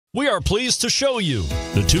We are pleased to show you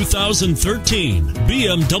the 2013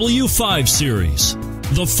 BMW 5 Series.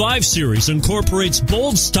 The 5 Series incorporates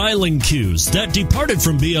bold styling cues that departed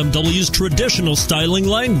from BMW's traditional styling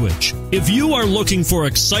language. If you are looking for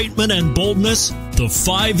excitement and boldness, the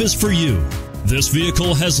 5 is for you. This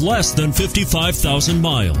vehicle has less than 55,000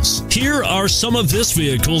 miles. Here are some of this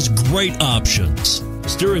vehicle's great options: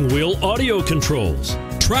 steering wheel audio controls,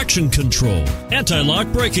 traction control, anti-lock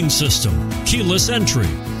braking system, keyless entry,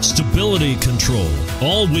 stability control,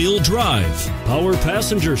 all-wheel drive, power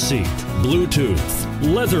passenger seat,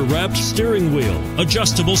 Bluetooth, leather-wrapped steering wheel,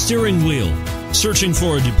 adjustable steering wheel. Searching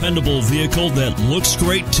for a dependable vehicle that looks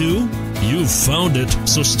great too? You've found it,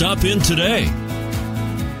 so stop in today.